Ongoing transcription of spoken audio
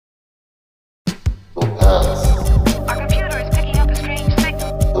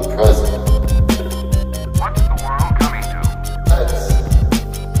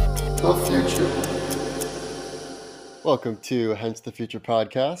Welcome to Hence the Future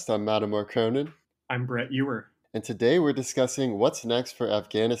podcast. I'm Matamor Cronin, I'm Brett Ewer. and today we're discussing what's next for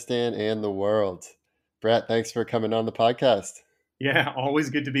Afghanistan and the world. Brett, thanks for coming on the podcast. Yeah, always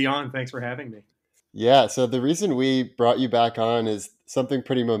good to be on. Thanks for having me. Yeah, so the reason we brought you back on is something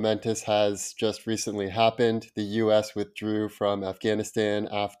pretty momentous has just recently happened. The US withdrew from Afghanistan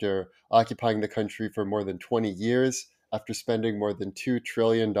after occupying the country for more than 20 years, after spending more than $2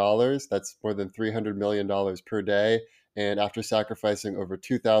 trillion, that's more than $300 million per day, and after sacrificing over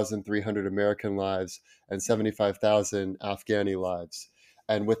 2,300 American lives and 75,000 Afghani lives.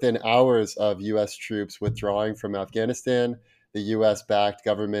 And within hours of US troops withdrawing from Afghanistan, the US backed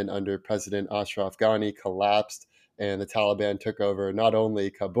government under President Ashraf Ghani collapsed, and the Taliban took over not only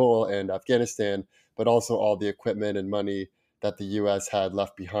Kabul and Afghanistan, but also all the equipment and money that the US had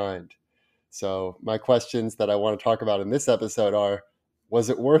left behind. So, my questions that I want to talk about in this episode are: was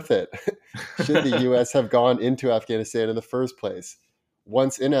it worth it? Should the US have gone into Afghanistan in the first place?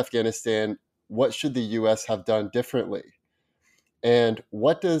 Once in Afghanistan, what should the US have done differently? And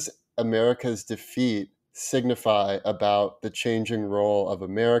what does America's defeat signify about the changing role of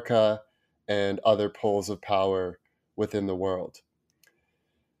America and other poles of power within the world?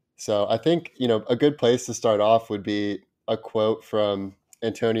 So I think, a good place to start off would be a quote from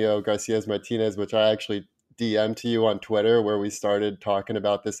Antonio Garcia Martinez, which I actually DM'd to you on Twitter, where we started talking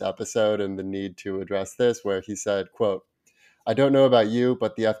about this episode and the need to address this, where he said, quote, "I don't know about you,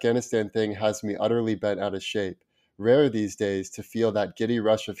 but the Afghanistan thing has me utterly bent out of shape. Rare these days to feel that giddy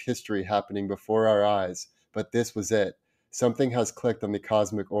rush of history happening before our eyes, but this was it. Something has clicked on the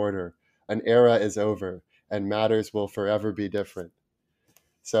cosmic order. An era is over, and matters will forever be different."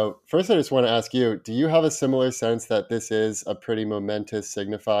 So, first, I just want to ask you, do you have a similar sense that this is a pretty momentous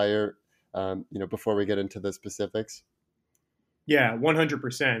signifier, before we get into the specifics? Yeah,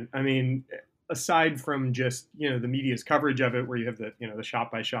 100%. I mean, aside from just, the media's coverage of it where you have the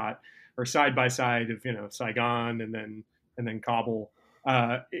shot by shot or side by side of, Saigon and then Kabul,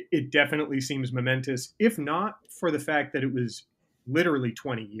 it definitely seems momentous, if not for the fact that it was literally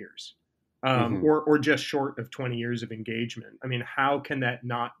 20 years. Hmm. Or just short of 20 years of engagement. I mean, how can that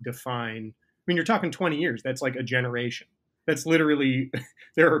not define? I mean, you're talking 20 years. That's like a generation. That's literally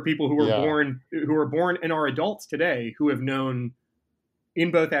there are people Yeah, who are born and are adults today who have known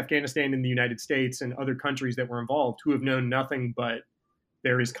in both Afghanistan and the United States and other countries that were involved who have known nothing but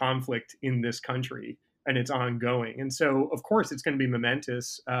there is conflict in this country and it's ongoing. And so, of course, it's going to be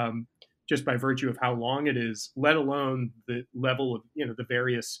momentous just by virtue of how long it is, let alone the level of the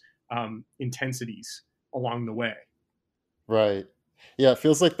various intensities along the way. right. Yeah, it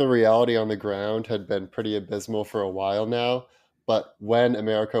feels like the reality on the ground had been pretty abysmal for a while now. But when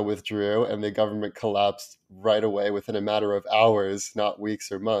America withdrew and the government collapsed right away within a matter of hours, not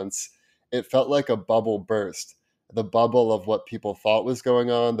weeks or months, it felt like a bubble burst. The bubble of what people thought was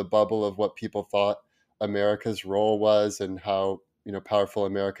going on, the bubble of what people thought America's role was and how, powerful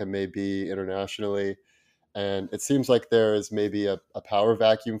America may be internationally. And it seems like there is maybe a power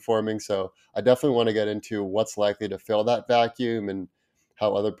vacuum forming. So I definitely want to get into what's likely to fill that vacuum and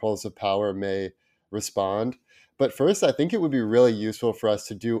how other poles of power may respond. But first, I think it would be really useful for us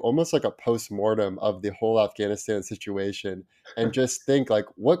to do almost like a post-mortem of the whole Afghanistan situation and just think like,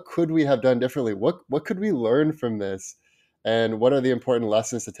 what could we have done differently? What could we learn from this? And what are the important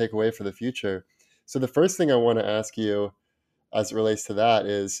lessons to take away for the future? So the first thing I want to ask you as it relates to that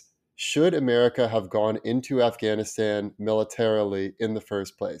is, should America have gone into Afghanistan militarily in the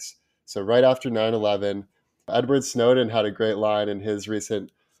first place? So, right after 9/11, Edward Snowden had a great line in his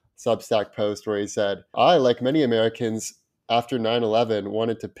recent Substack post where he said, "I, like many Americans, after 9/11,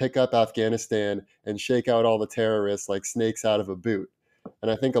 wanted to pick up Afghanistan and shake out all the terrorists like snakes out of a boot." And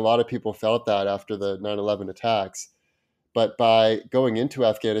I think a lot of people felt that after the 9/11 attacks. But by going into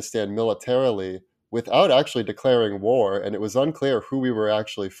Afghanistan militarily without actually declaring war, and it was unclear who we were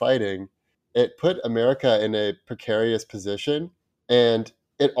actually fighting, it put America in a precarious position. And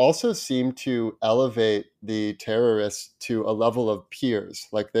it also seemed to elevate the terrorists to a level of peers,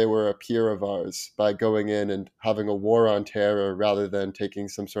 like they were a peer of ours, by going in and having a war on terror rather than taking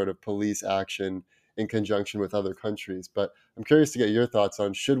some sort of police action in conjunction with other countries. But I'm curious to get your thoughts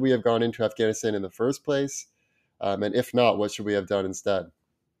on, should we have gone into Afghanistan in the first place? And if not, what should we have done instead?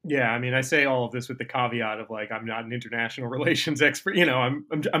 Yeah, I mean, I say all of this with the caveat of like I'm not an international relations expert.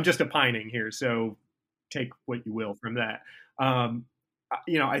 I'm just opining here, so take what you will from that. Um,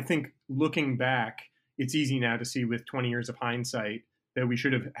 I think looking back, it's easy now to see with 20 years of hindsight that we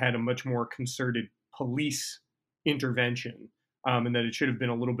should have had a much more concerted police intervention, and that it should have been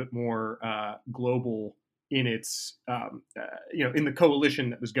a little bit more global in its, in the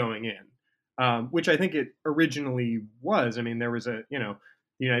coalition that was going in. which I think it originally was. I mean, there was the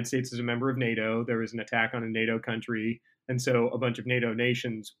United States is a member of NATO. There was an attack on a NATO country, and so a bunch of NATO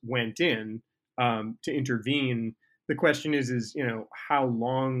nations went in to intervene. The question is how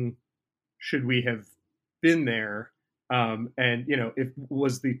long should we have been there? And if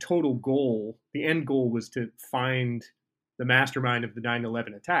was the total goal, the end goal was to find the mastermind of the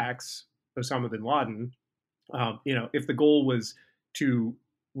 9/11 attacks, Osama bin Laden. If the goal was to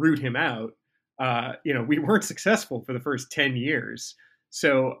root him out, we weren't successful for the first 10 years.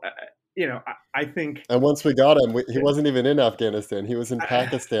 So, I think. And once we got him, he wasn't even in Afghanistan. He was in I,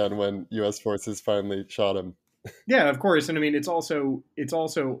 Pakistan when U.S. forces finally shot him. yeah, of course. And I mean, it's also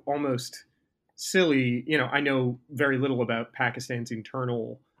almost silly. I know very little about Pakistan's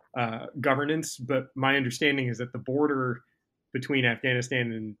internal governance, but my understanding is that the border between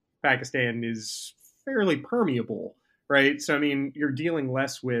Afghanistan and Pakistan is fairly permeable, right? So I mean, you're dealing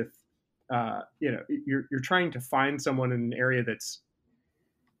less with, you're trying to find someone in an area that's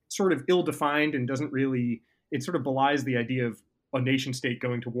sort of ill-defined and doesn't really. It sort of belies the idea of a nation state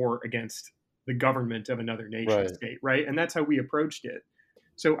going to war against the government of another nation Right. state, right? And that's how we approached it.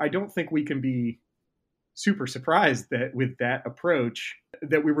 So I don't think we can be super surprised that with that approach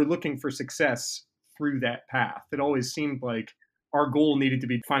that we were looking for success through that path. It always seemed like our goal needed to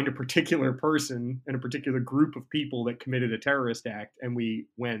be to find a particular person and a particular group of people that committed a terrorist act, and we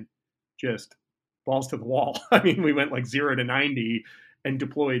went just balls to the wall. I mean, we went like 0 to 90 and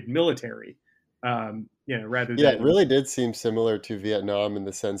deployed military, rather Yeah, it than. really did seem similar to Vietnam in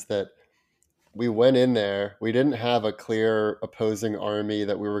the sense that we went in there, we didn't have a clear opposing army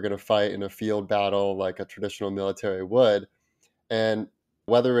that we were going to fight in a field battle like a traditional military would. And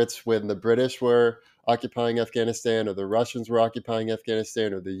whether it's when the British were occupying Afghanistan or the Russians were occupying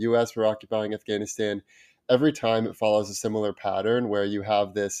Afghanistan or the US were occupying Afghanistan, every time it follows a similar pattern where you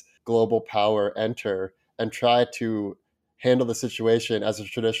have this global power enter and try to handle the situation as a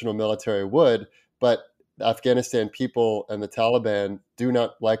traditional military would. But the Afghanistan people and the Taliban do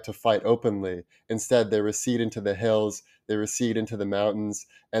not like to fight openly. Instead, they recede into the hills, they recede into the mountains,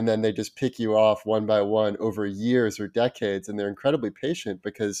 and then they just pick you off one by one over years or decades. And they're incredibly patient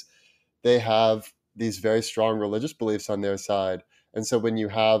because they have these very strong religious beliefs on their side. And so when you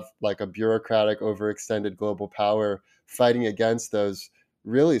have like a bureaucratic, overextended global power fighting against those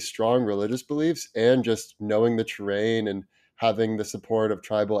really strong religious beliefs and just knowing the terrain and having the support of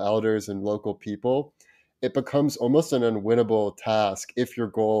tribal elders and local people, it becomes almost an unwinnable task if your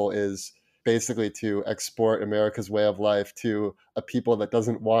goal is basically to export America's way of life to a people that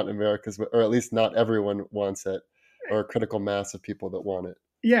doesn't want America's, or at least not everyone wants it, or a critical mass of people that want it.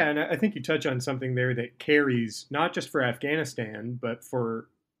 Yeah, and I think you touch on something there that carries not just for Afghanistan, but for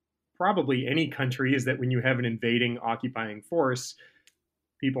probably any country, is that when you have an invading, occupying force,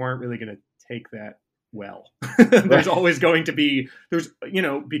 people aren't really going to take that well. There's Right. always going to be,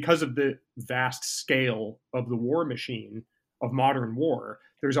 because of the vast scale of the war machine of modern war,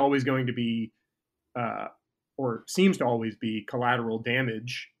 there's always going to be, or seems to always be, collateral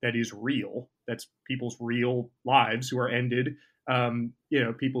damage that is real. That's people's real lives who are ended.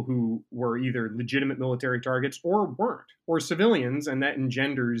 People who were either legitimate military targets or weren't, or civilians, and that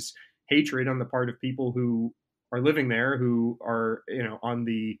engenders hatred on the part of people who are living there, who are on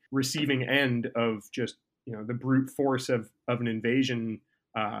the receiving end of just the brute force of an invasion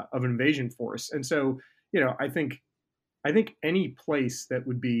force. And so I think any place that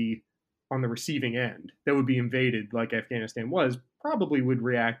would be on the receiving end that would be invaded, like Afghanistan was, probably would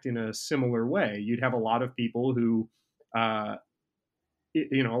react in a similar way. You'd have a lot of people who uh,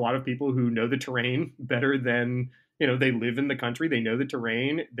 a lot of people who know the terrain better than, they live in the country, they know the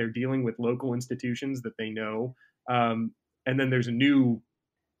terrain, they're dealing with local institutions that they know. And then there's a new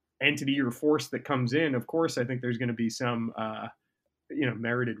entity or force that comes in. Of course, I think there's going to be some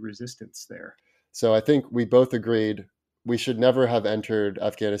merited resistance there. So I think we both agreed we should never have entered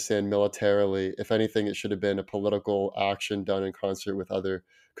Afghanistan militarily. If anything, it should have been a political action done in concert with other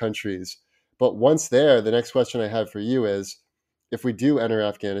countries. But once there, the next question I have for you is if we do enter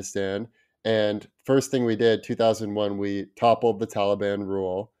Afghanistan, and first thing we did, 2001, we toppled the Taliban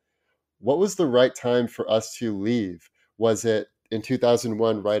rule. What was the right time for us to leave? Was it in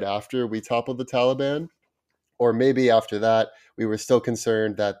 2001, right after we toppled the Taliban? Or maybe after that, we were still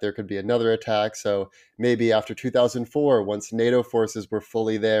concerned that there could be another attack. So maybe after 2004, once NATO forces were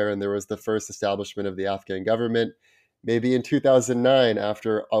fully there and there was the first establishment of the Afghan government, maybe in 2009,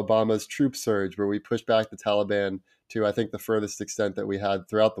 after Obama's troop surge, where we pushed back the Taliban to, I think, the furthest extent that we had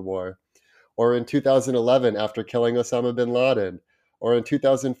throughout the war, or in 2011, after killing Osama bin Laden, or in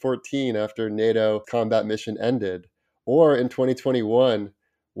 2014, after NATO combat mission ended, or in 2021,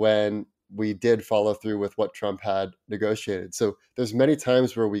 when we did follow through with what Trump had negotiated. So there's many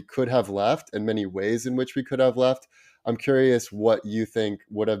times where we could have left and many ways in which we could have left. I'm curious what you think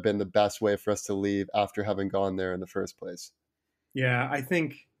would have been the best way for us to leave after having gone there in the first place. Yeah, I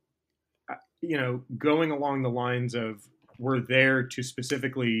think, going along the lines of we're there to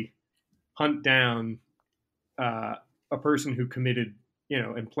specifically hunt down a person who committed,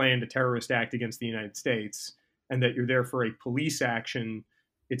 and planned a terrorist act against the United States, and that you're there for a police action.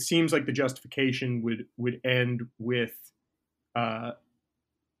 It seems like the justification would end uh,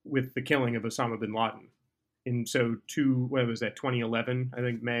 with the killing of Osama bin Laden. And so, what was that, 2011? I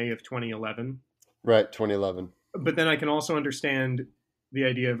think May of 2011. Right, 2011. But then I can also understand the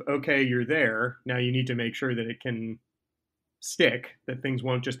idea of, okay, you're there now, you need to make sure that it can stick, that things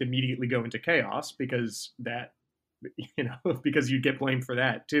won't just immediately go into chaos, because because you'd get blamed for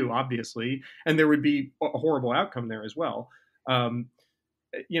that too, obviously, and there would be a horrible outcome there as well. um,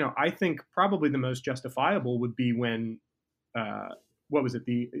 I think probably the most justifiable would be when, uh, what was it,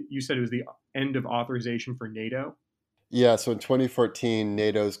 you said it was the end of authorization for NATO. Yeah, so in 2014,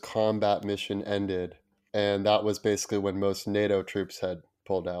 NATO's combat mission ended, and that was basically when most NATO troops had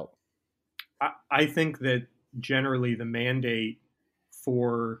pulled out. I think that generally the mandate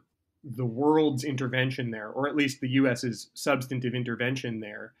for the world's intervention there, or at least the U.S.'s substantive intervention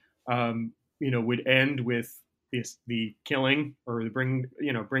there, would end with the killing, or the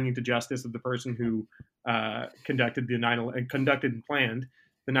bringing to justice of the person who conducted and planned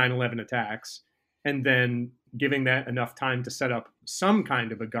the 9/11 attacks, and then giving that enough time to set up some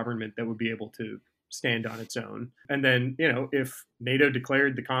kind of a government that would be able to stand on its own. And then, if NATO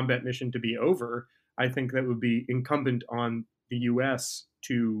declared the combat mission to be over, I think that would be incumbent on the US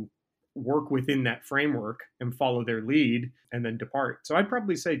to work within that framework and follow their lead and then depart. So I'd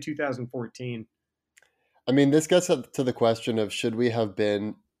probably say 2014. I mean, this gets up to the question of should we have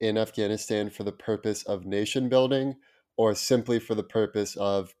been in Afghanistan for the purpose of nation building or simply for the purpose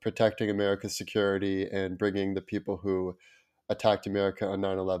of protecting America's security and bringing the people who attacked America on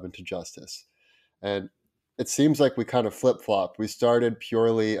 9/11 to justice? And it seems like we kind of flip-flopped. We started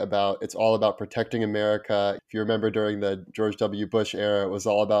purely about, it's all about protecting America. If you remember during the George W. Bush era, it was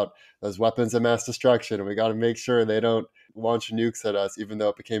all about those weapons of mass destruction. And we got to make sure they don't launch nukes at us, even though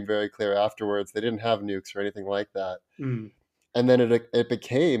it became very clear afterwards they didn't have nukes or anything like that. Mm. And then it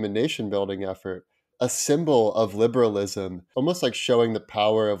became a nation building effort, a symbol of liberalism, almost like showing the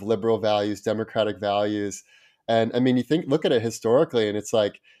power of liberal values, democratic values. And I mean, look at it historically, and it's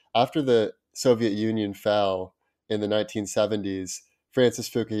like after the Soviet Union fell in the 1970s, Francis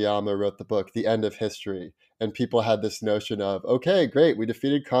Fukuyama wrote the book, The End of History. And people had this notion of, okay, great, we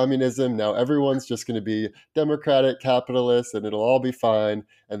defeated communism. Now everyone's just going to be democratic, capitalist, and it'll all be fine.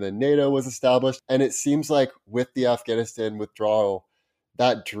 And then NATO was established. And it seems like with the Afghanistan withdrawal,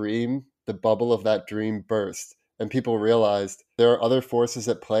 that dream, the bubble of that dream burst. And people realized there are other forces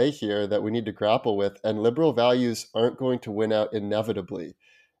at play here that we need to grapple with. And liberal values aren't going to win out inevitably.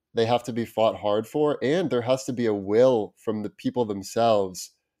 They have to be fought hard for, and there has to be a will from the people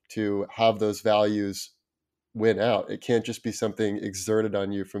themselves to have those values win out. It can't just be something exerted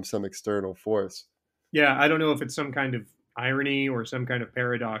on you from some external force. Yeah, I don't know if it's some kind of irony or some kind of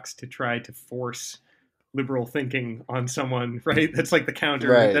paradox to try to force liberal thinking on someone, right? That's like the counter.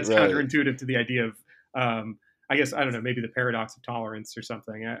 Right, that's right. counterintuitive to the idea of, I guess, I don't know, maybe the paradox of tolerance or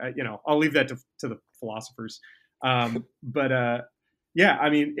something. I'll leave that to the philosophers. But yeah, I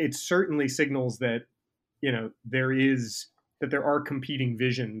mean, it certainly signals that there are competing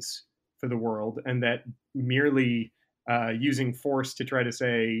visions for the world, and that merely using force to try to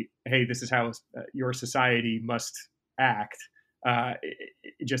say, hey, this is how your society must act,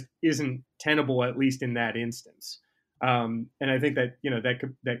 it just isn't tenable, at least in that instance. And I think that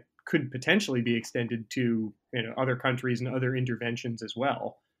that could potentially be extended to other countries and other interventions as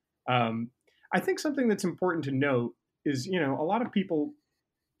well. I think something that's important to note is, a lot of people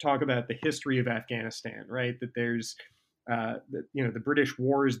talk about the history of Afghanistan, right? That there's the British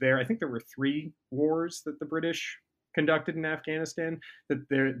wars there. I think there were 3 wars that the British conducted in Afghanistan.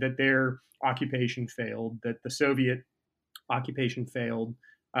 That their occupation failed. That the Soviet occupation failed.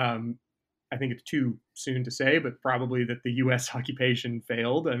 I think it's too soon to say, but probably that the U.S. occupation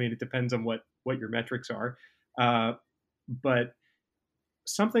failed. I mean, it depends on what your metrics are. But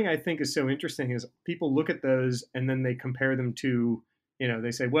something I think is so interesting is people look at those and then they compare them to,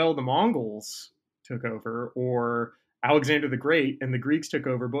 they say, well, the Mongols took over, or Alexander the Great and the Greeks took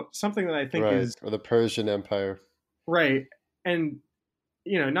over. But something that I think Right, is or the Persian Empire. right. And,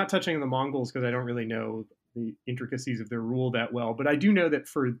 not touching on the Mongols because I don't really know the intricacies of their rule that well, but I do know that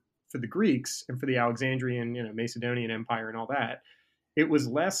for the Greeks and for the Alexandrian, Macedonian Empire and all that, it was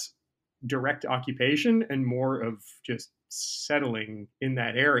less direct occupation and more of just settling in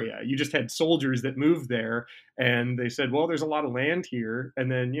that area. You just had soldiers that moved there and they said, well, there's a lot of land here.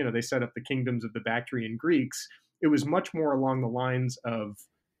 And then, they set up the kingdoms of the Bactrian Greeks. It was much more along the lines of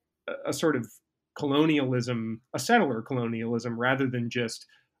a sort of colonialism, a settler colonialism, rather than just,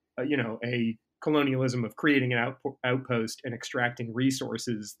 a colonialism of creating an outpost and extracting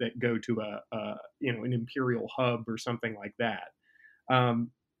resources that go to an imperial hub or something like that.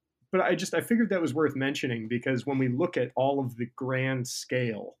 Um, but I figured that was worth mentioning because when we look at all of the grand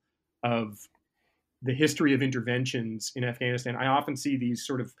scale of the history of interventions in Afghanistan, I often see these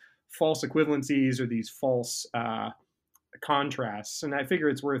sort of false equivalencies or these false contrasts, and I figure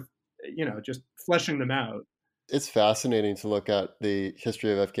it's worth just fleshing them out. It's fascinating to look at the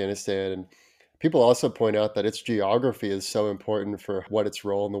history of Afghanistan, and people also point out that its geography is so important for what its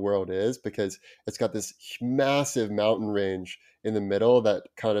role in the world is because it's got this massive mountain range in the middle that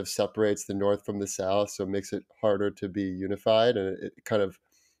kind of separates the north from the south, so it makes it harder to be unified, and it kind of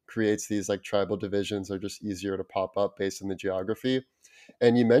creates these like tribal divisions that are just easier to pop up based on the geography.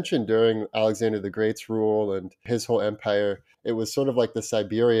 And you mentioned during Alexander the Great's rule and his whole empire, it was sort of like the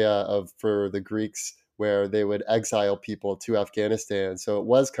Siberia of for the Greeks, where they would exile people to Afghanistan. So it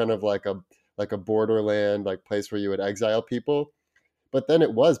was kind of like a borderland, like place where you would exile people. But then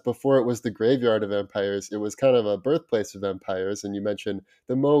it was before it was the graveyard of empires. It was kind of a birthplace of empires. And you mentioned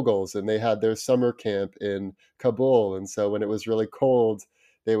the Mughals, and they had their summer camp in Kabul. And so when it was really cold,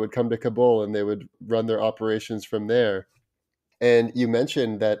 they would come to Kabul and they would run their operations from there. And you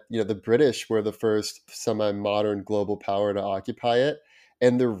mentioned that, the British were the first semi-modern global power to occupy it.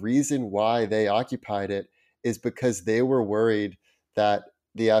 And the reason why they occupied it is because they were worried that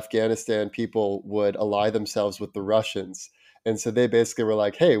the Afghanistan people would ally themselves with the Russians. And so they basically were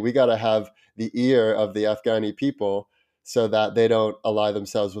like, hey, we got to have the ear of the Afghani people so that they don't ally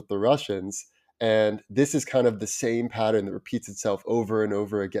themselves with the Russians. And this is kind of the same pattern that repeats itself over and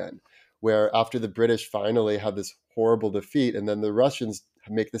over again, where after the British finally have this horrible defeat, and then the Russians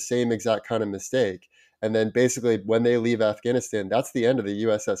make the same exact kind of mistake. And then basically, when they leave Afghanistan, that's the end of the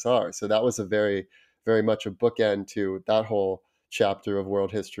USSR. So that was a very, very much a bookend to that whole chapter of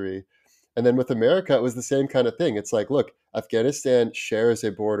world history. And then with America, it was the same kind of thing. It's like, look, Afghanistan shares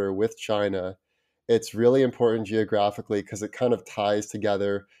a border with China. It's really important geographically because it kind of ties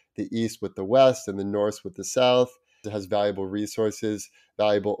together the East with the West and the North with the South. It has valuable resources,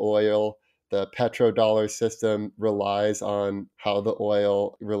 valuable oil. The petrodollar system relies on how the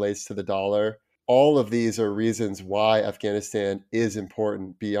oil relates to the dollar. All of these are reasons why Afghanistan is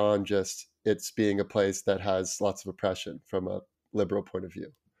important beyond just it's being a place that has lots of oppression from a liberal point of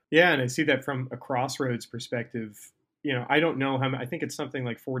view. Yeah, and I see that from a crossroads perspective. I don't know I think it's something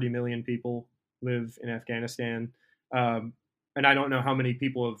like 40 million people live in Afghanistan. Um, and I don't know how many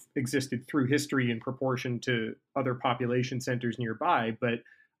people have existed through history in proportion to other population centers nearby, but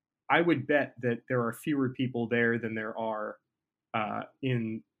I would bet that there are fewer people there than there are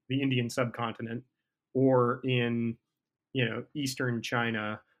in the Indian subcontinent or in, Eastern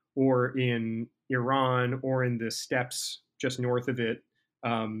China or in Iran or in the steppes just north of it,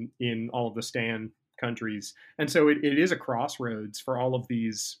 in all of the Stan countries. And so it is a crossroads for all of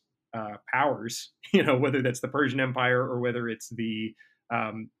these powers, whether that's the Persian Empire or whether it's the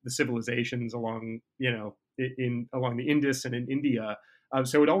civilizations along, along the Indus and in India.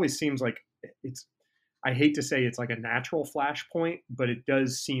 So it always seems like it's, I hate to say it's like a natural flashpoint, but it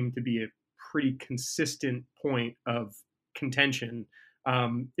does seem to be a pretty consistent point of contention.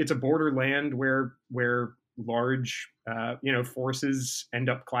 It's a borderland where large forces end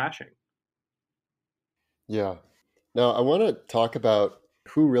up clashing. Yeah. Now, I want to talk about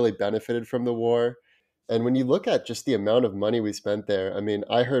who really benefited from the war. And when you look at just the amount of money we spent there, I mean,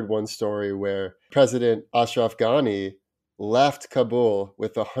 I heard one story where President Ashraf Ghani left Kabul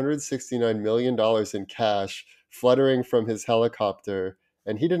with $169 million dollars in cash fluttering from his helicopter.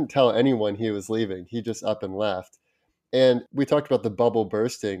 And he didn't tell anyone he was leaving, he just up and left. And we talked about the bubble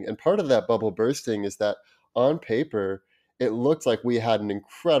bursting. And part of that bubble bursting is that on paper, it looked like we had an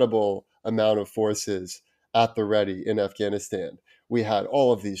incredible amount of forces at the ready in Afghanistan. We had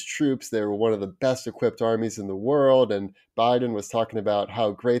all of these troops. They were one of the best equipped armies in the world. And Biden was talking about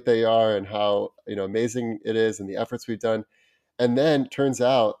how great they are and how amazing it is and the efforts we've done. And then turns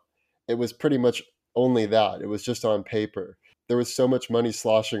out it was pretty much only that. It was just on paper. There was so much money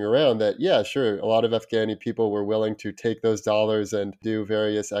sloshing around that, yeah, sure, a lot of Afghani people were willing to take those dollars and do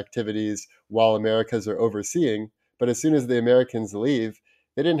various activities while Americans are overseeing. But as soon as the Americans leave,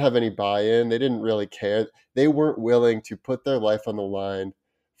 they didn't have any buy in. They didn't really care. They weren't willing to put their life on the line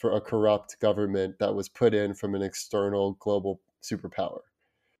for a corrupt government that was put in from an external global superpower.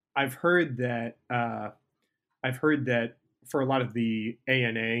 I've heard that I've heard that for a lot of the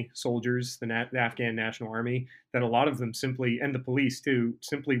ANA soldiers, the Afghan National Army, that a lot of them simply, and the police too,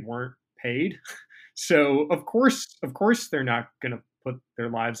 simply weren't paid. So of course, they're not going to put their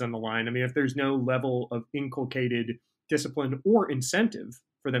lives on the line. I mean, if there's no level of inculcated discipline or incentive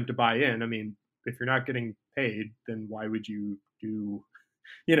for them to buy in, I mean, if you're not getting paid, then why would you do?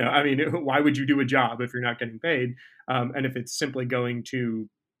 I mean, why would you do a job if you're not getting paid? And if it's simply going to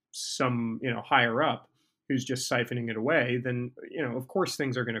some, higher up who's just siphoning it away, then, of course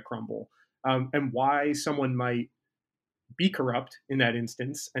things are going to crumble. And why someone might be corrupt in that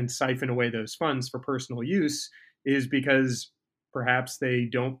instance and siphon away those funds for personal use is because perhaps they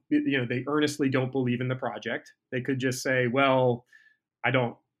don't, they earnestly don't believe in the project. They could just say, well, I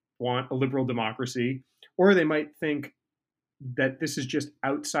don't want a liberal democracy. Or they might think, that this is just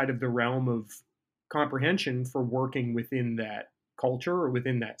outside of the realm of comprehension for working within that culture or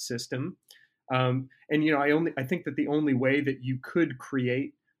within that system. And I think that the only way that you could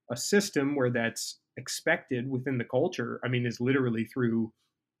create a system where that's expected within the culture, I mean, is literally through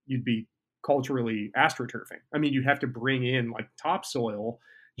you'd be culturally astroturfing. I mean, you'd have to bring in like topsoil,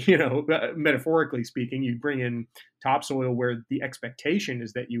 metaphorically speaking, you'd bring in topsoil where the expectation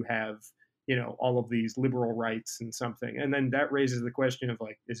is that you have all of these liberal rights and something, and then that raises the question of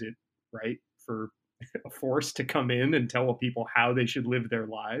like, is it right for a force to come in and tell people how they should live their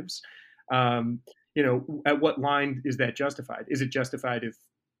lives? At what line is that justified? Is it justified if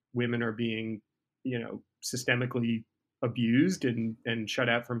women are being systemically abused and shut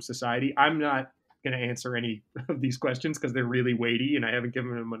out from society? I'm not going to answer any of these questions because they're really weighty and I haven't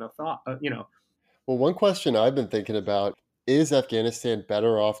given them enough thought. Well, one question I've been thinking about is Afghanistan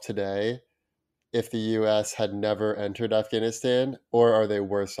better off today if the US had never entered Afghanistan, or are they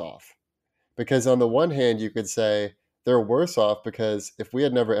worse off? Because on the one hand, you could say they're worse off because if we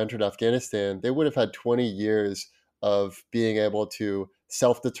had never entered Afghanistan, they would have had 20 years of being able to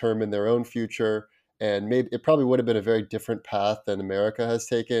self determine their own future. And maybe it probably would have been a very different path than America has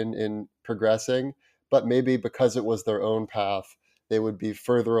taken in progressing. But maybe because it was their own path, they would be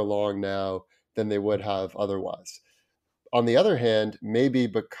further along now than they would have otherwise. On the other hand, maybe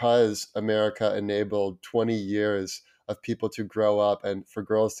because America enabled 20 years of people to grow up and for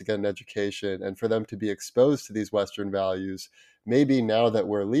girls to get an education and for them to be exposed to these Western values, maybe now that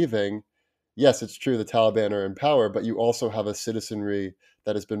we're leaving, yes, it's true the Taliban are in power, but you also have a citizenry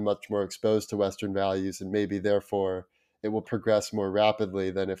that has been much more exposed to Western values, and maybe therefore it will progress more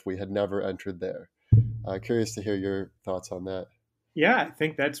rapidly than if we had never entered there. Curious to hear your thoughts on that. Yeah, I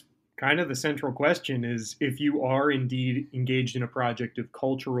think that's kind of the central question is if you are indeed engaged in a project of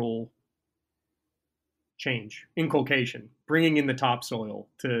cultural change, inculcation, bringing in the topsoil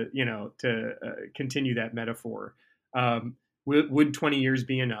to continue that metaphor. Would 20 years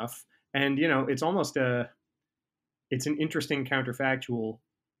be enough? And it's almost it's an interesting counterfactual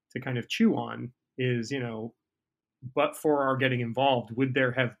to kind of chew on. Is but for our getting involved, would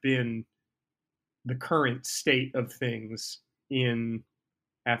there have been the current state of things in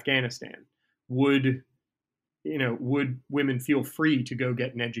Afghanistan? Would would women feel free to go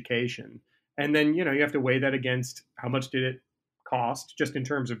get an education? And then, you have to weigh that against how much did it cost, just in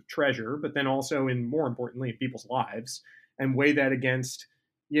terms of treasure, but then also in more importantly, in people's lives, and weigh that against,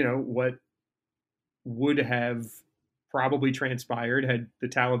 what would have probably transpired had the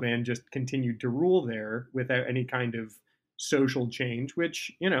Taliban just continued to rule there without any kind of social change,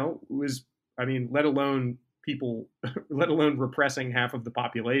 which, was, I mean, let alone people, let alone repressing half of the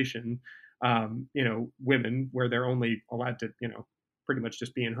population, women, where they're only allowed to, pretty much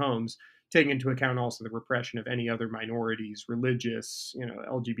just be in homes, taking into account also the repression of any other minorities, religious,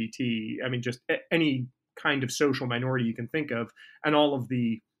 LGBT, I mean, just any kind of social minority you can think of, and all of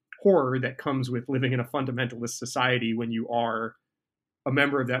the horror that comes with living in a fundamentalist society when you are a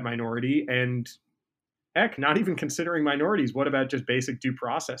member of that minority. And heck, not even considering minorities, what about just basic due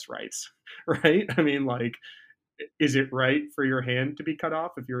process rights? Right? I mean, like, is it right for your hand to be cut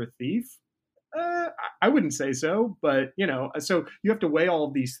off if you're a thief? I wouldn't say so, but so you have to weigh all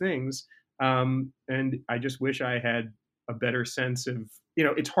of these things, and I just wish I had a better sense of,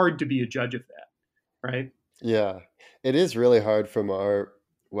 it's hard to be a judge of that, right? Yeah, it is really hard from our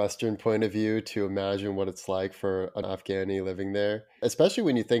Western point of view to imagine what it's like for an Afghani living there, especially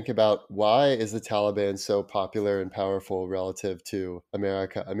when you think about why is the Taliban so popular and powerful relative to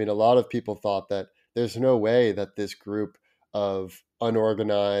America. I mean, a lot of people thought that there's no way that this group of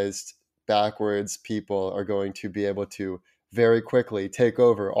unorganized, backwards people are going to be able to very quickly take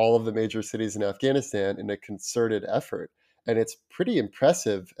over all of the major cities in Afghanistan in a concerted effort. And it's pretty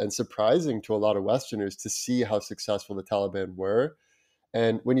impressive and surprising to a lot of Westerners to see how successful the Taliban were.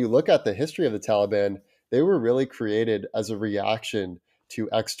 And when you look at the history of the Taliban, they were really created as a reaction to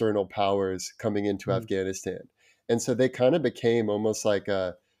external powers coming into Mm. Afghanistan. And so they kind of became almost like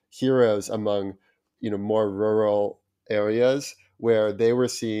heroes among, more rural areas where they were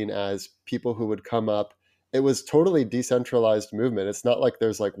seen as people who would come up. It was totally decentralized movement. It's not like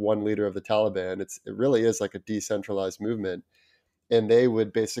there's like one leader of the Taliban. It really is like a decentralized movement, and they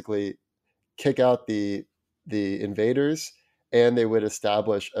would basically kick out the invaders, and they would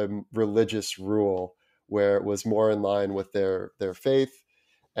establish a religious rule where it was more in line with their faith.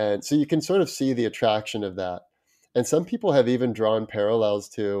 And so you can sort of see the attraction of that. And some people have even drawn parallels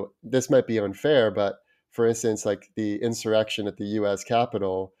to, this might be unfair, but for instance, like the insurrection at the US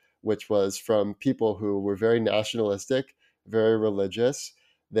Capitol, which was from people who were very nationalistic, very religious.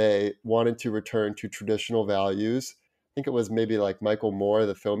 They wanted to return to traditional values. I think it was maybe like Michael Moore,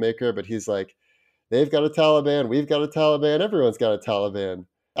 the filmmaker, but he's like, they've got a Taliban, we've got a Taliban, everyone's got a Taliban.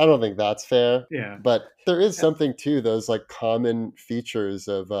 I don't think that's fair, Yeah. but there is something to those like common features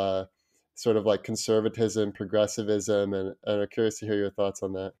of sort of like conservatism, progressivism, and I'm curious to hear your thoughts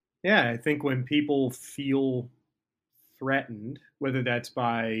on that. Yeah, I think when people feel threatened, whether that's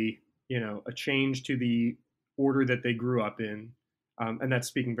by, a change to the order that they grew up in, and that's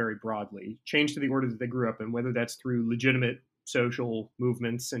speaking very broadly, change to the order that they grew up in, whether that's through legitimate social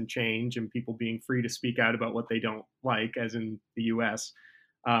movements and change and people being free to speak out about what they don't like, as in the US,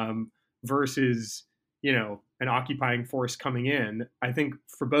 um, versus, an occupying force coming in. I think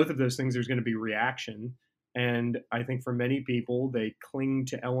for both of those things, there's going to be reaction. And I think for many people, they cling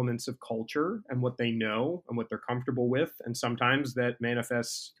to elements of culture and what they know and what they're comfortable with. And sometimes that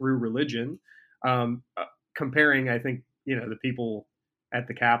manifests through religion. Comparing, I think, the people at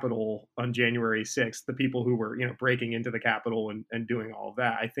the Capitol on January 6th, the people who were, breaking into the Capitol and doing all of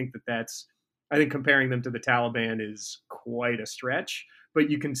that. I think comparing them to the Taliban is quite a stretch, but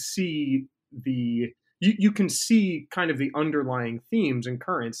you can see you can see kind of the underlying themes and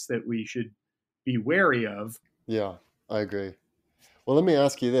currents that we should be wary of. Yeah, I agree. Well, let me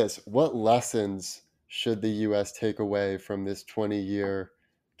ask you this. What lessons should the US take away from this 20-year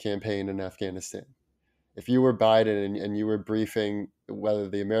campaign in Afghanistan? If you were Biden and you were briefing whether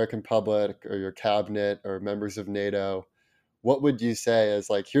the American public or your cabinet or members of NATO, what would you say as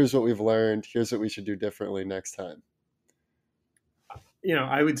like, here's what we've learned, here's what we should do differently next time?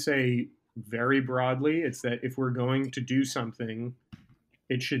 I would say very broadly, it's that if we're going to do something,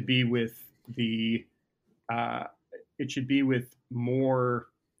 it should be with the uh, it should be with more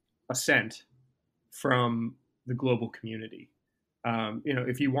assent from the global community.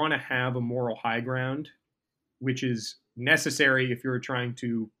 If you want to have a moral high ground, which is necessary if you're trying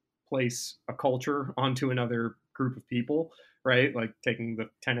to place a culture onto another group of people, right? Like taking the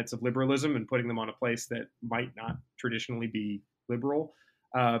tenets of liberalism and putting them on a place that might not traditionally be liberal.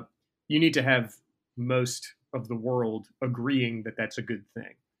 Uh, you need to have most of the world agreeing that that's a good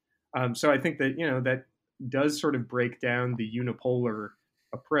thing. So I think that that does sort of break down the unipolar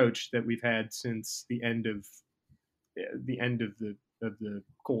approach that we've had since the end of the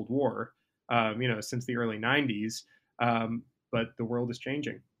Cold War, since the early '90s. But the world is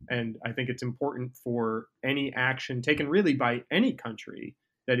changing, and I think it's important for any action taken really by any country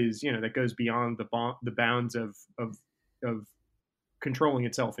that is that goes beyond the bounds of controlling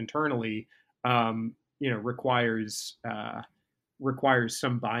itself internally. Requires requires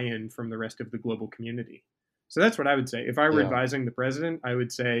some buy-in from the rest of the global community. So that's what I would say. If I were Yeah, advising the president, I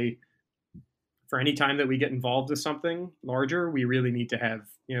would say for any time that we get involved with something larger, we really need to have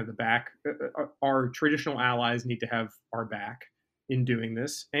the back. Our traditional allies need to have our back in doing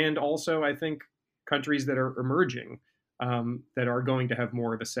this, and also I think countries that are emerging, that are going to have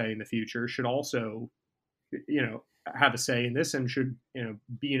more of a say in the future, should also have a say in this and should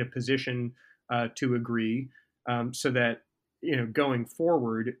be in a position to agree, so that going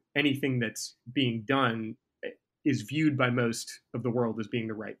forward, anything that's being done is viewed by most of the world as being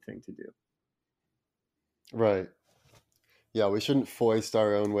the right thing to do. right. Yeah, we shouldn't foist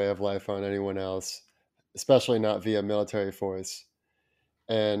our own way of life on anyone else, especially not via military force.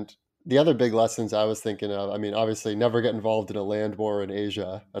 And the other big lessons I was thinking of, I mean, obviously, never get involved in a land war in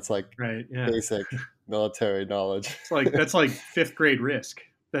Asia. That's like Right? Yeah. basic military knowledge. It's like that's like fifth grade risk.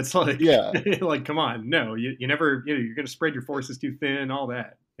 That's like Yeah, like come on, no, you never you're going to spread your forces too thin, all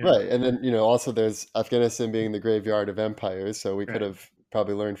that. Yeah, right. And then, also there's Afghanistan being the graveyard of empires. So we could right. have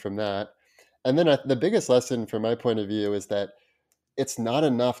probably learned from that. And then the biggest lesson from my point of view is that it's not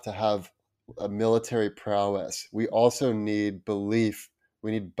enough to have a military prowess. We also need belief.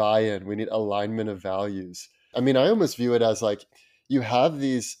 We need buy in. We need alignment of values. I mean, I almost view it as like you have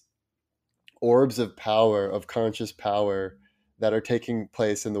these orbs of power, of conscious power, that are taking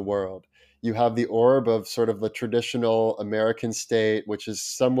place in the world. You have the orb of sort of the traditional American state, which is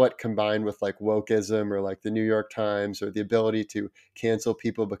somewhat combined with like wokeism or like the New York Times, or the ability to cancel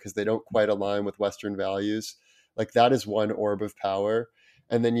people because they don't quite align with Western values. Like that is one orb of power.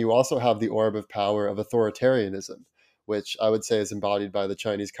 And then you also have the orb of power of authoritarianism, which I would say is embodied by the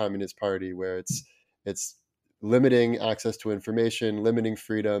Chinese Communist Party, where it's limiting access to information, limiting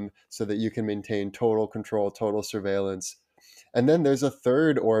freedom so that you can maintain total control, total surveillance. And then there's a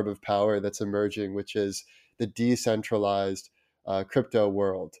third orb of power that's emerging, which is the decentralized crypto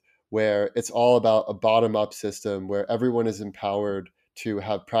world, where it's all about a bottom up system where everyone is empowered to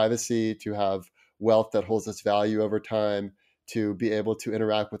have privacy, to have wealth that holds its value over time, to be able to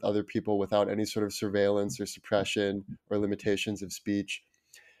interact with other people without any sort of surveillance or suppression or limitations of speech.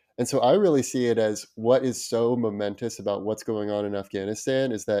 And so I really see it as what is so momentous about what's going on in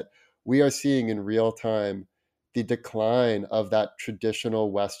Afghanistan is that we are seeing in real time the decline of that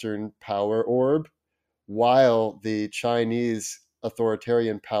traditional Western power orb while the Chinese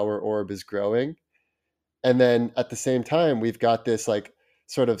authoritarian power orb is growing. And then at the same time, we've got this like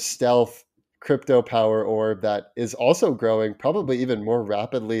sort of stealth crypto power orb that is also growing probably even more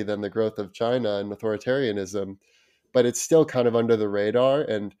rapidly than the growth of China and authoritarianism, but it's still kind of under the radar.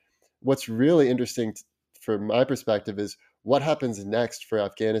 And what's really interesting from my perspective is what happens next for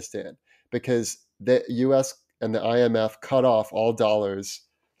Afghanistan, because the US and the IMF cut off all dollars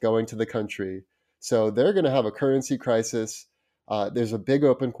going to the country. So they're going to have a currency crisis. There's a big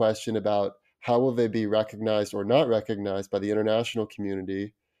open question about how will they be recognized or not recognized by the international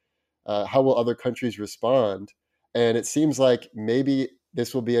community? How will other countries respond? And it seems like maybe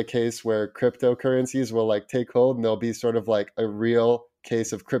this will be a case where cryptocurrencies will like take hold, and there'll be sort of like a real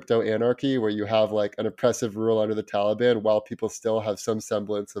case of crypto anarchy where you have like an oppressive rule under the Taliban while people still have some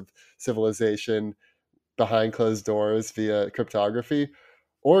semblance of civilization behind closed doors via cryptography.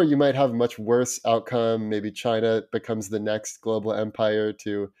 Or you might have a much worse outcome. Maybe China becomes the next global empire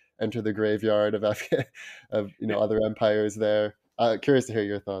to enter the graveyard of of other empires there. Curious to hear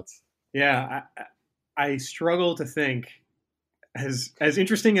your thoughts. Yeah, I struggle to think, as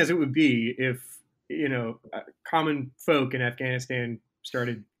interesting as it would be if common folk in Afghanistan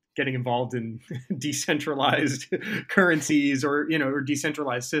started getting involved in decentralized currencies or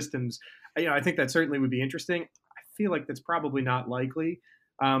decentralized systems. I think that certainly would be interesting. I feel like that's probably not likely,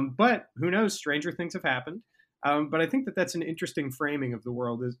 but who knows? Stranger things have happened. But I think that that's an interesting framing of the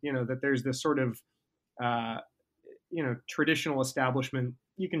world. Is that there's this sort of uh, traditional establishment.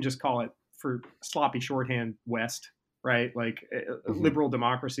 You can just call it, for sloppy shorthand, West, right? Like Hmm. liberal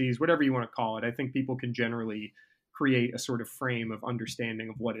democracies, whatever you want to call it. I think people can generally create a sort of frame of understanding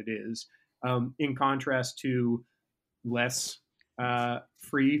of what it is, in contrast to less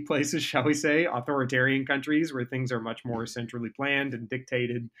free places, shall we say, authoritarian countries where things are much more centrally planned and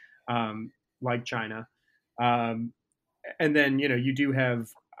dictated, like China. Um, and then you do have,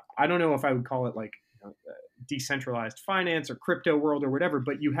 I don't know if I would call it like decentralized finance or crypto world or whatever,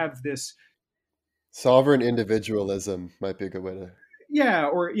 but you have this. Sovereign individualism might be a good way to. Yeah,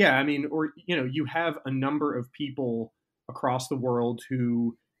 or yeah, I mean, or you have a number of people across the world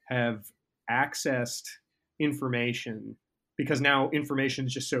who have accessed information, because now information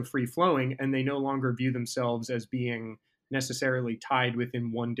is just so free flowing, and they no longer view themselves as being necessarily tied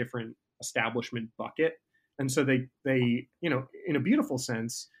within one different establishment bucket. And so they in a beautiful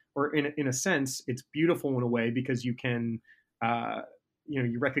sense, or in a sense it's beautiful in a way, because you can uh,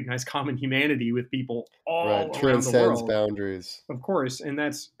 you recognize common humanity with people Right, all around the transcends world, boundaries. of course, and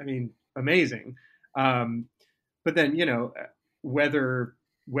that's, I mean, amazing. Um, but then whether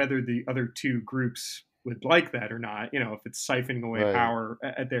whether the other two groups would like that or not, if it's siphoning away Right. power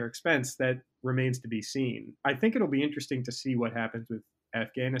at their expense, that remains to be seen. I think it'll be interesting to see what happens with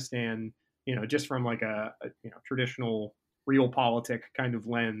Afghanistan, just from like a traditional realpolitik kind of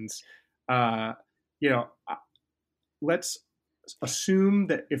lens. Uh, you know, let's assume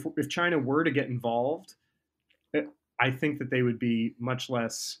that if China were to get involved, I think that they would be much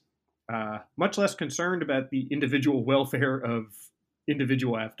less concerned about the individual welfare of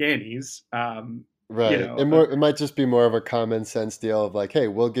individual Afghanis. Right. It might just be more of a common sense deal of like, hey,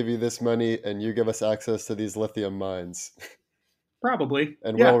 we'll give you this money and you give us access to these lithium mines Probably,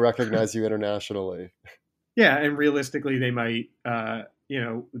 and yeah, we'll recognize you internationally. yeah, and realistically, they might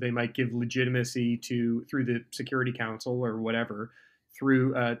give legitimacy to, through the Security Council or whatever,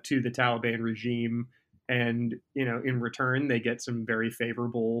 through to the Taliban regime, and in return they get some very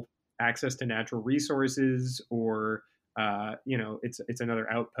favorable access to natural resources, or it's another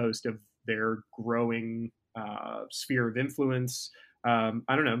outpost of their growing sphere of influence. I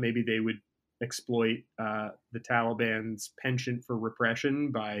don't know, maybe they would exploit the Taliban's penchant for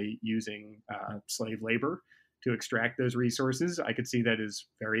repression by using slave labor to extract those resources. I could see that is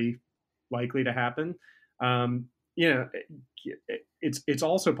very likely to happen. Um, it's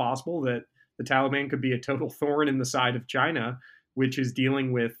also possible that the Taliban could be a total thorn in the side of China, which is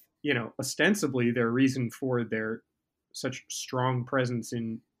dealing with, ostensibly their reason for their such strong presence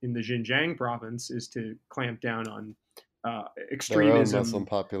in the Xinjiang province is to clamp down on Their own Muslim extremism,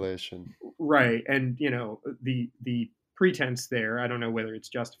 population. right? And the pretense there, I don't know whether it's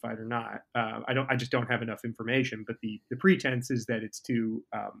justified or not. I just don't have enough information. But the pretense is that it's to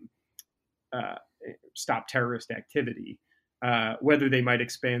uh, stop terrorist activity. Whether they might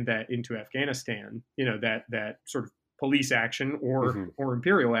expand that into Afghanistan, that sort of police action Hmm. or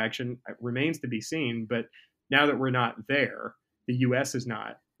imperial action remains to be seen. But now that we're not there, the U.S. is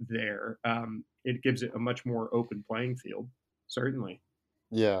not there. It gives it a much more open playing field. Certainly.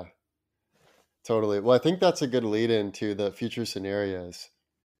 Yeah, totally. Well, I think that's a good lead into the future scenarios.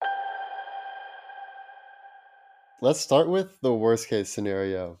 Let's start with the worst case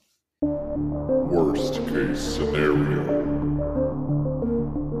scenario. Worst case scenario.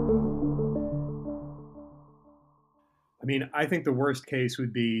 I mean, I think the worst case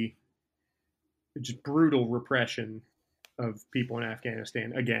would be just brutal repression of people in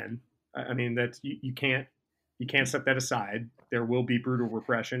Afghanistan again. I mean, that's you can't set that aside. There will be brutal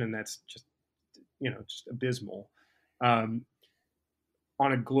repression, and that's just abysmal. Um,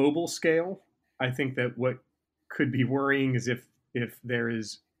 on a global scale, I think that what could be worrying is if there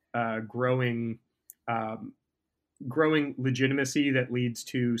is growing um, growing legitimacy that leads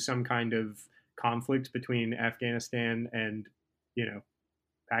to some kind of conflict between Afghanistan and you know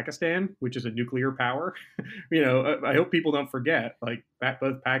Pakistan, which is a nuclear power. I hope people don't forget, like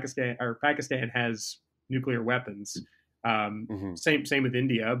both Pakistan has nuclear weapons. Hmm. Same with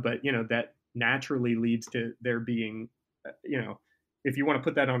India, but that naturally leads to there being, if you want to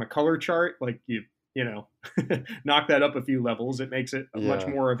put that on a color chart, like you know, knock that up a few levels, it makes it much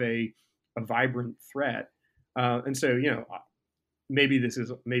Yeah. more of a vibrant threat. And so, maybe this is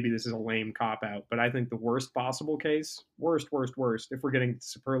a lame cop out, but I think the worst possible case, worst, if we're getting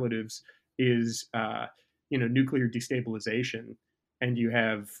superlatives, is nuclear destabilization, and you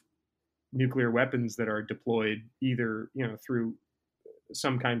have nuclear weapons that are deployed either through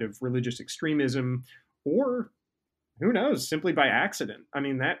some kind of religious extremism, or who knows, simply by accident. I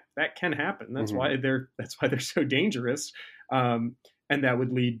mean, that can happen. That's Hmm. why they're so dangerous, um, and that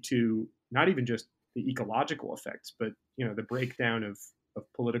would lead to not even just the ecological effects, but the breakdown of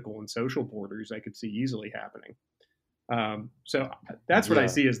political and social borders. I could see easily happening. So that's what I Yeah.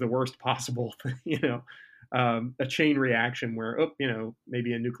 see as the worst possible. A chain reaction where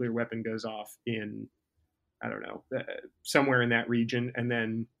maybe a nuclear weapon goes off in, I don't know, somewhere in that region, and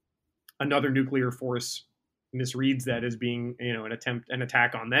then another nuclear force misreads that as being an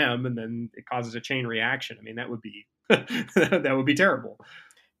attack on them, and then it causes a chain reaction. I mean, that would be that would be terrible,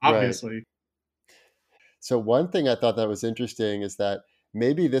 Right. obviously. So one thing I thought that was interesting is that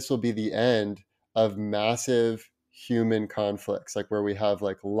maybe this will be the end of massive human conflicts, like where we have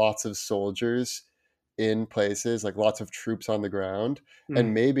like lots of soldiers in places, like lots of troops on the ground. And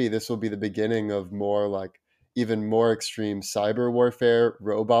Mm, maybe this will be the beginning of more like even more extreme cyber warfare,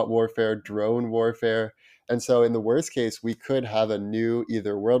 robot warfare, drone warfare. And so in the worst case, we could have a new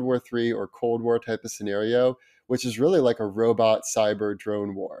either World War III or Cold War type of scenario, which is really like a robot cyber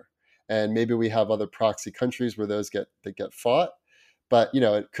drone war. And maybe we have other proxy countries where those get fought, but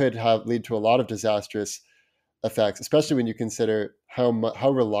it could have lead to a lot of disastrous effects, especially when you consider how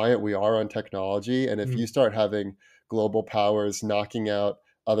reliant we are on technology. And if you mm. start having global powers knocking out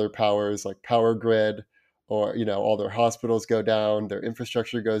other powers like power grid, or all their hospitals go down, their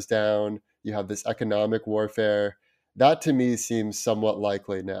infrastructure goes down, you have this economic warfare. That to me seems somewhat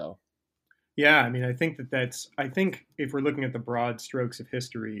likely now. Yeah, I mean, I think if we're looking at the broad strokes of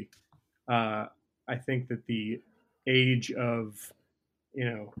history, uh, I think that the age of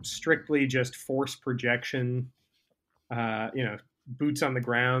strictly just force projection, boots on the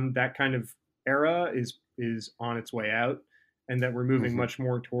ground, that kind of era is on its way out, and that we're moving Hmm. much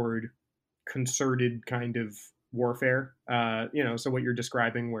more toward concerted kind of warfare. So what you're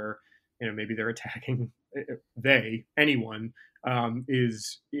describing, where maybe they're attacking anyone,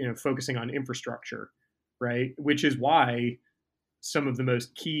 is focusing on infrastructure, right? Which is why some of the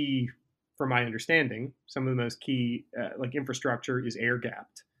most key, from my understanding, some of the most key like infrastructure is air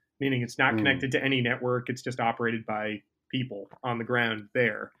gapped, meaning it's not Mm. connected to any network. It's just operated by people on the ground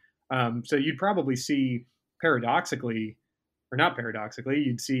there. So you'd probably see, paradoxically, or not paradoxically,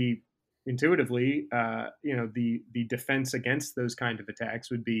 you'd see intuitively, the defense against those kind of attacks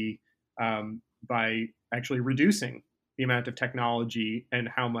would be by actually reducing the amount of technology and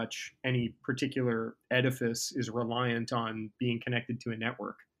how much any particular edifice is reliant on being connected to a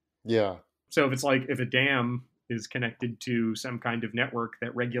network. Yeah. So if it's like if a dam is connected to some kind of network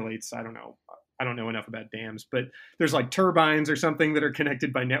that regulates, I don't know enough about dams, but there's like turbines or something that are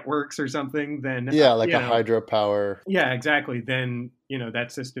connected by networks or something, then, Yeah, like a hydropower. yeah, exactly. Then,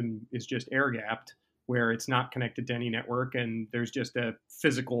 that system is just air gapped where it's not connected to any network and there's just an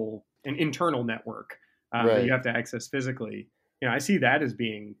internal network that you Right. have to access physically. I see that as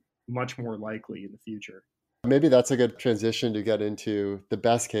being much more likely in the future. Maybe that's a good transition to get into the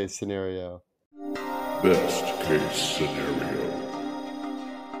best case scenario. Best case scenario.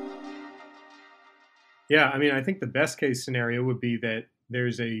 Yeah, I mean, I think the best case scenario would be that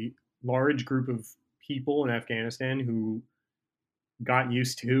there's a large group of people in Afghanistan who got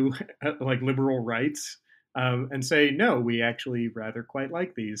used to like liberal rights and say, no, we actually rather quite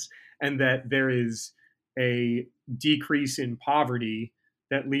like these, and that there is a decrease in poverty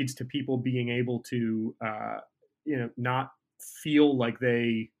that leads to people being able to, not feel like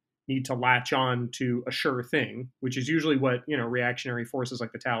they need to latch on to a sure thing, which is usually what reactionary forces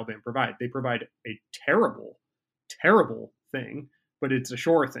like the Taliban provide. They provide a terrible, terrible thing, but it's a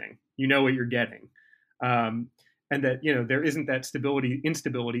sure thing. You know what you're getting. And that there isn't that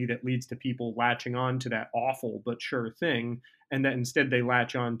instability that leads to people latching on to that awful but sure thing, and that instead they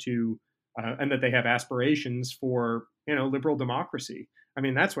latch on to and that they have aspirations for liberal democracy. I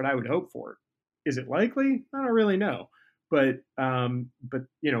mean, that's what I would hope for. Is it likely? I don't really know, but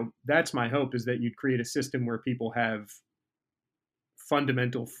that's my hope, is that you'd create a system where people have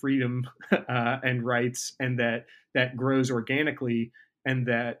fundamental freedom and rights, and that grows organically, and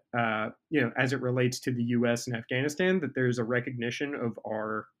that as it relates to the U.S. and Afghanistan, that there's a recognition of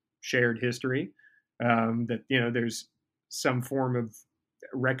our shared history, that there's some form of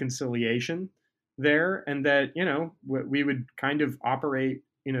reconciliation there, and that we would kind of operate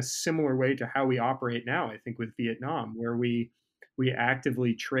in a similar way to how we operate now. I think with Vietnam, where we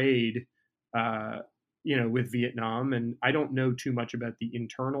actively trade. With Vietnam, and I don't know too much about the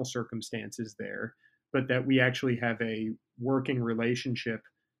internal circumstances there, but that we actually have a working relationship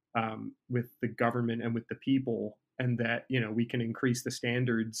with the government and with the people, and that we can increase the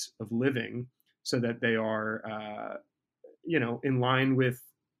standards of living so that they are in line with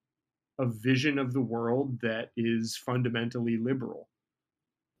a vision of the world that is fundamentally liberal.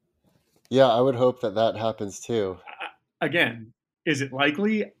 Yeah, I would hope that happens too. Again, is it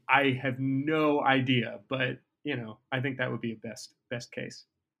likely? I have no idea, but I think that would be a best case.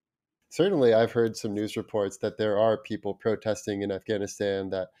 Certainly, I've heard some news reports that there are people protesting in Afghanistan,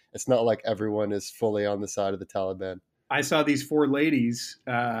 that it's not like everyone is fully on the side of the Taliban. I saw these four ladies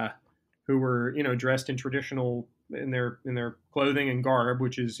who were, dressed in traditional in their clothing and garb,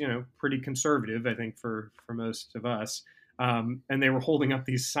 which is pretty conservative, I think, for most of us. And they were holding up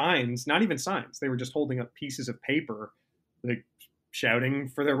these signs, not even signs. They were just holding up pieces of paper, like shouting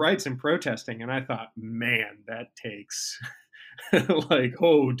for their rights and protesting. And I thought, man, that takes like,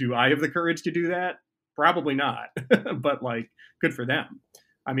 oh, do I have the courage to do that? Probably not. But like, good for them.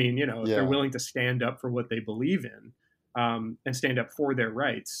 I mean, if they're willing to stand up for what they believe in and stand up for their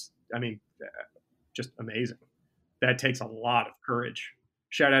rights, I mean, just amazing. That takes a lot of courage.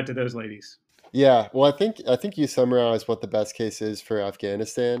 Shout out to those ladies. Yeah, well, I think you summarized what the best case is for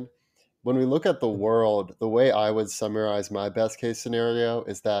Afghanistan. When we look at the world, the way I would summarize my best case scenario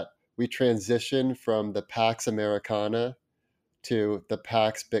is that we transition from the Pax Americana to the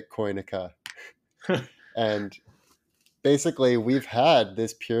Pax Bitcoinica. And basically, we've had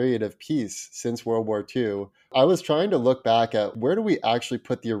this period of peace since World War II. I was trying to look back at where do we actually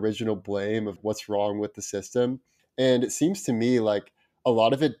put the original blame of what's wrong with the system. And it seems to me like a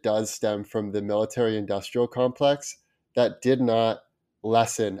lot of it does stem from the military industrial complex that did not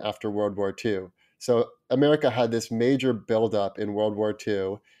lessen after World War II. So America had this major buildup in World War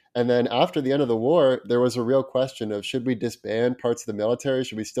II. And then after the end of the war, there was a real question of, should we disband parts of the military?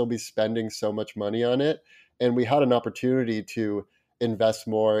 Should we still be spending so much money on it? And we had an opportunity to invest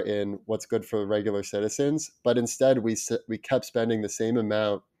more in what's good for regular citizens, but instead we kept spending the same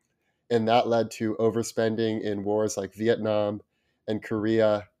amount, and that led to overspending in wars like Vietnam and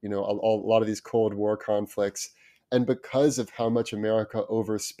Korea, a lot of these Cold War conflicts. And because of how much America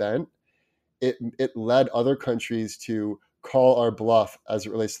overspent, it led other countries to call our bluff as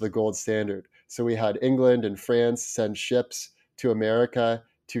it relates to the gold standard. So we had England and France send ships to America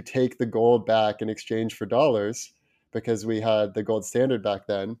to take the gold back in exchange for dollars, because we had the gold standard back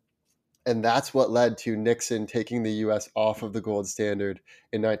then. And that's what led to Nixon taking the US off of the gold standard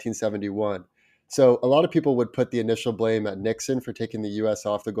in 1971. So a lot of people would put the initial blame at Nixon for taking the US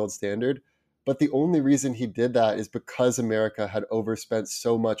off the gold standard. But the only reason he did that is because America had overspent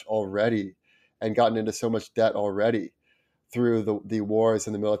so much already and gotten into so much debt already through the wars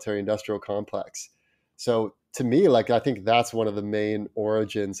in the military industrial complex. So to me, like, I think that's one of the main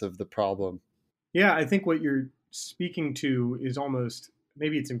origins of the problem. Yeah, I think what you're speaking to is almost,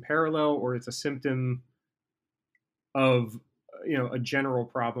 maybe it's in parallel or it's a symptom of, a general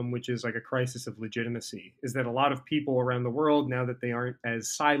problem, which is like a crisis of legitimacy. Is that a lot of people around the world, now that they aren't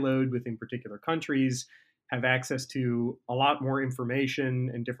as siloed within particular countries, have access to a lot more information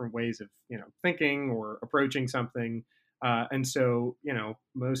and different ways of thinking or approaching something, and so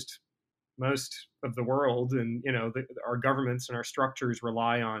most of the world, and our governments and our structures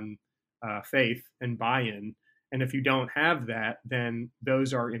rely on faith and buy-in, and if you don't have that, then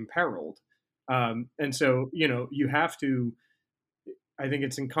those are imperiled. And so you have to, I think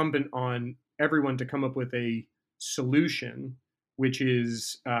it's incumbent on everyone to come up with a solution, which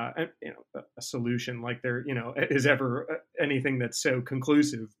is a solution, like there is ever anything that's so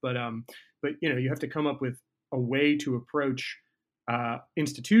conclusive, but you have to come up with a way to approach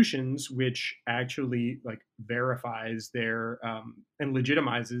institutions which actually like verifies their and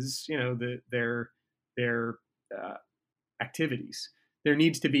legitimizes their activities. There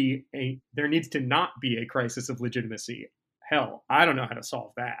needs to not be a crisis of legitimacy. Hell, I don't know how to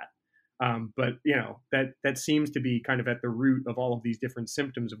solve that. But that seems to be kind of at the root of all of these different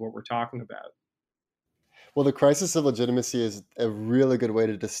symptoms of what we're talking about. Well, the crisis of legitimacy is a really good way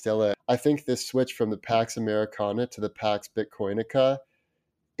to distill it. I think this switch from the Pax Americana to the Pax Bitcoinica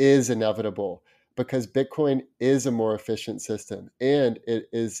is inevitable because Bitcoin is a more efficient system, and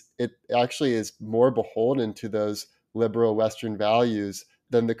it actually is more beholden to those liberal Western values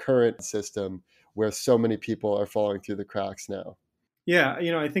than the current system where so many people are falling through the cracks now. Yeah,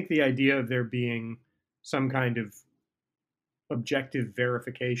 I think the idea of there being some kind of objective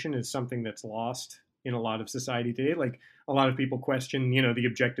verification is something that's lost in a lot of society today. Like a lot of people question, the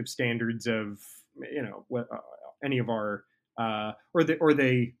objective standards of, what any of our, or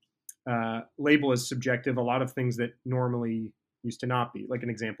they label as subjective a lot of things that normally used to not be. Like an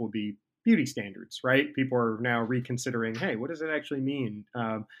example would be beauty standards, right? People are now reconsidering, hey, what does it actually mean?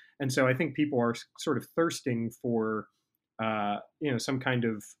 And so I think people are sort of thirsting for, some kind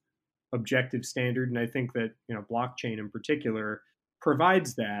of objective standard, and I think that blockchain in particular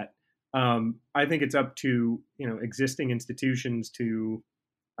provides that. I think it's up to existing institutions to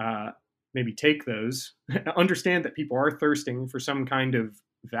maybe take those, understand that people are thirsting for some kind of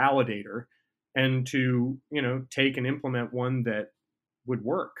validator, and to take and implement one that would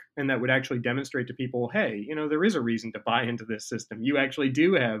work and that would actually demonstrate to people, hey, there is a reason to buy into this system. You actually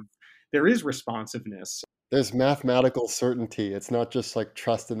do have, there is responsiveness. There's mathematical certainty. It's not just like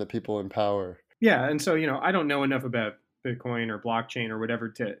trust in the people in power. Yeah, and so I don't know enough about Bitcoin or blockchain or whatever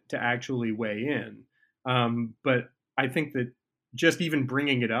to actually weigh in, but I think that just even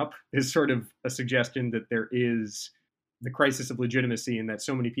bringing it up is sort of a suggestion that there is the crisis of legitimacy, and that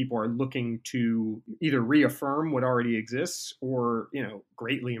so many people are looking to either reaffirm what already exists or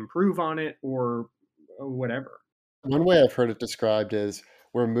greatly improve on it or whatever. One way I've heard it described is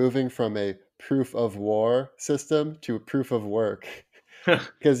we're moving from a proof of war system to a proof of work.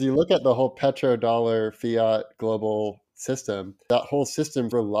 Because you look at the whole petrodollar fiat global system, that whole system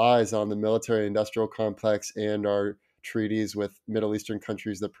relies on the military industrial complex and our treaties with Middle Eastern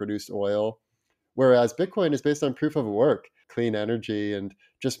countries that produce oil. Whereas Bitcoin is based on proof of work, clean energy, and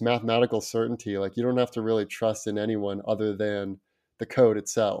just mathematical certainty. Like you don't have to really trust in anyone other than the code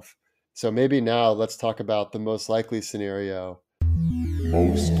itself. So maybe now let's talk about the most likely scenario.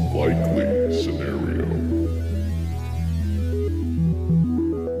 Most likely scenario.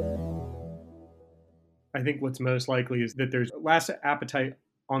 I think what's most likely is that there's less appetite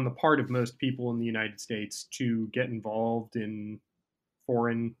on the part of most people in the United States to get involved in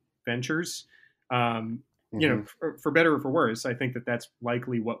foreign ventures. For better or for worse, I think that that's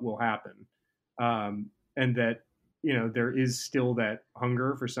likely what will happen. And that, there is still that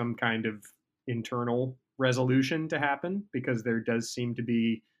hunger for some kind of internal resolution to happen, because there does seem to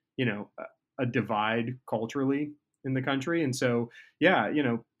be, a divide culturally in the country. And so, yeah,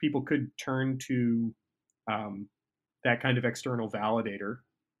 people could turn to that kind of external validator,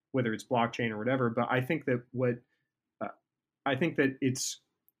 whether it's blockchain or whatever. But I think that I think that it's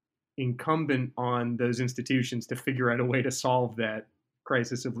incumbent on those institutions to figure out a way to solve that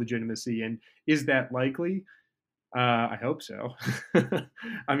crisis of legitimacy. And is that likely? I hope so.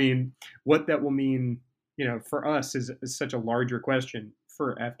 I mean, what that will mean, for us is such a larger question.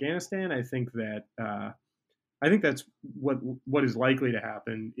 For Afghanistan, I think that I think that's what is likely to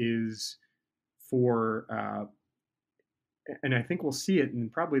happen is for, and I think we'll see it in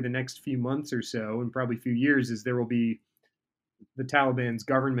probably the next few months or so, and probably a few years, is there will be the Taliban's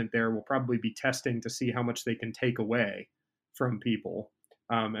government there will probably be testing to see how much they can take away from people,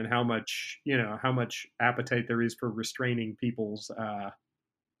 and how much appetite there is for restraining people's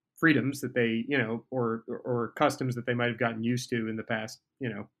freedoms that they, or customs that they might have gotten used to in the past,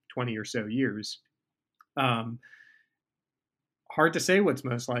 20 or so years. Hard to say what's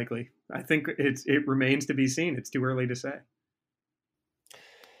most likely. I think it remains to be seen. It's too early to say.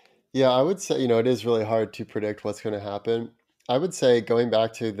 Yeah, I would say, it is really hard to predict what's going to happen. I would say, going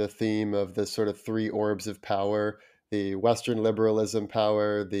back to the theme of the sort of three orbs of power, the Western liberalism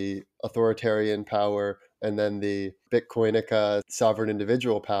power, the authoritarian power, and then the Bitcoinica sovereign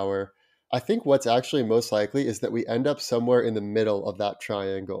individual power, I think what's actually most likely is that we end up somewhere in the middle of that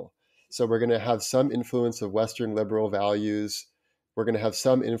triangle. So we're going to have some influence of Western liberal values. We're going to have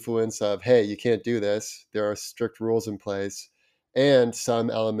some influence of, hey, you can't do this. There are strict rules in place. And some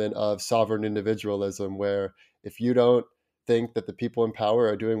element of sovereign individualism, where if you don't think that the people in power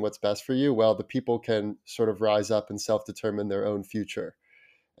are doing what's best for you, well, the people can sort of rise up and self-determine their own future.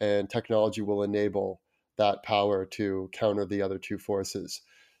 And technology will enable that power to counter the other two forces.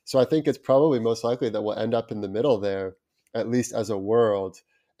 So I think it's probably most likely that we'll end up in the middle there, at least as a world.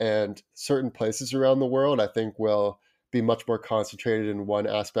 And certain places around the world, I think, will be much more concentrated in one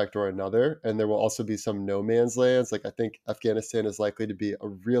aspect or another. And there will also be some no man's lands. Like, I think Afghanistan is likely to be a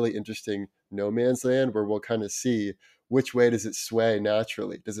really interesting no man's land, where we'll kind of see which way does it sway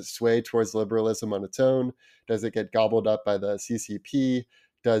naturally. Does it sway towards liberalism on its own? Does it get gobbled up by the CCP?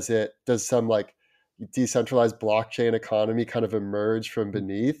 Does some like decentralized blockchain economy kind of emerge from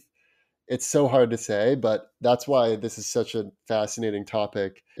beneath? It's so hard to say, but that's why this is such a fascinating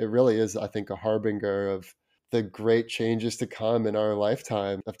topic. It really is, I think, a harbinger of the great changes to come in our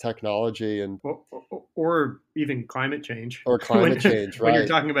lifetime of technology and or even climate change. Or climate change, right. When you're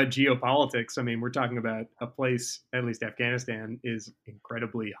talking about geopolitics, I mean, we're talking about a place, at least Afghanistan, is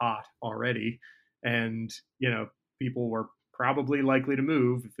incredibly hot already. And, people were probably likely to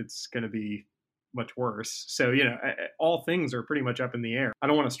move if it's going to be much worse. So, all things are pretty much up in the air. I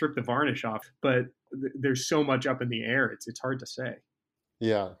don't want to strip the varnish off, but there's so much up in the air. It's hard to say.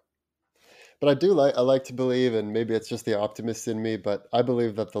 Yeah. But I like to believe, and maybe it's just the optimist in me, but I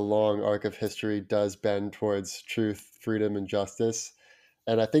believe that the long arc of history does bend towards truth, freedom, and justice.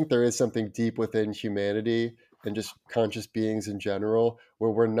 And I think there is something deep within humanity and just conscious beings in general, where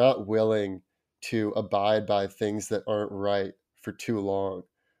we're not willing to abide by things that aren't right for too long.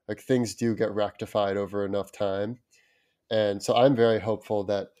 Like, things do get rectified over enough time. And so I'm very hopeful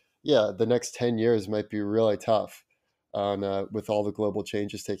that, the next 10 years might be really tough with all the global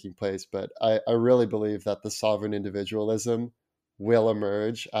changes taking place. But I really believe that the sovereign individualism will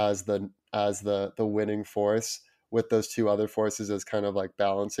emerge as the winning force, with those two other forces as kind of like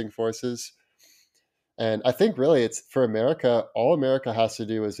balancing forces. And I think really it's for America, all America has to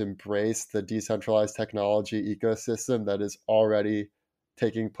do is embrace the decentralized technology ecosystem that is already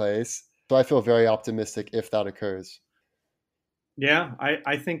taking place. So I feel very optimistic if that occurs. Yeah,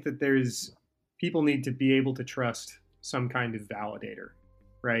 I think that people need to be able to trust some kind of validator,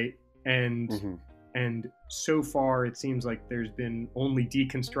 right? And so far it seems like there's been only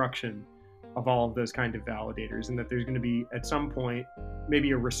deconstruction of all of those kind of validators, and that there's going to be at some point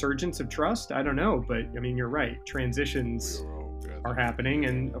maybe a resurgence of trust. I don't know, but I mean, you're right. Transitions are happening,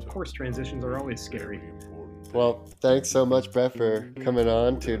 and of course transitions are always scary. Well, thanks so much, Brett, for coming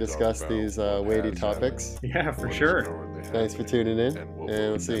on to discuss these weighty topics. Yeah, for sure. Thanks for tuning in, and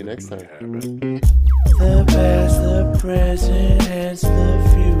we'll see you next time. The past, the present, and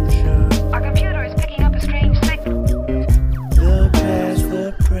the future.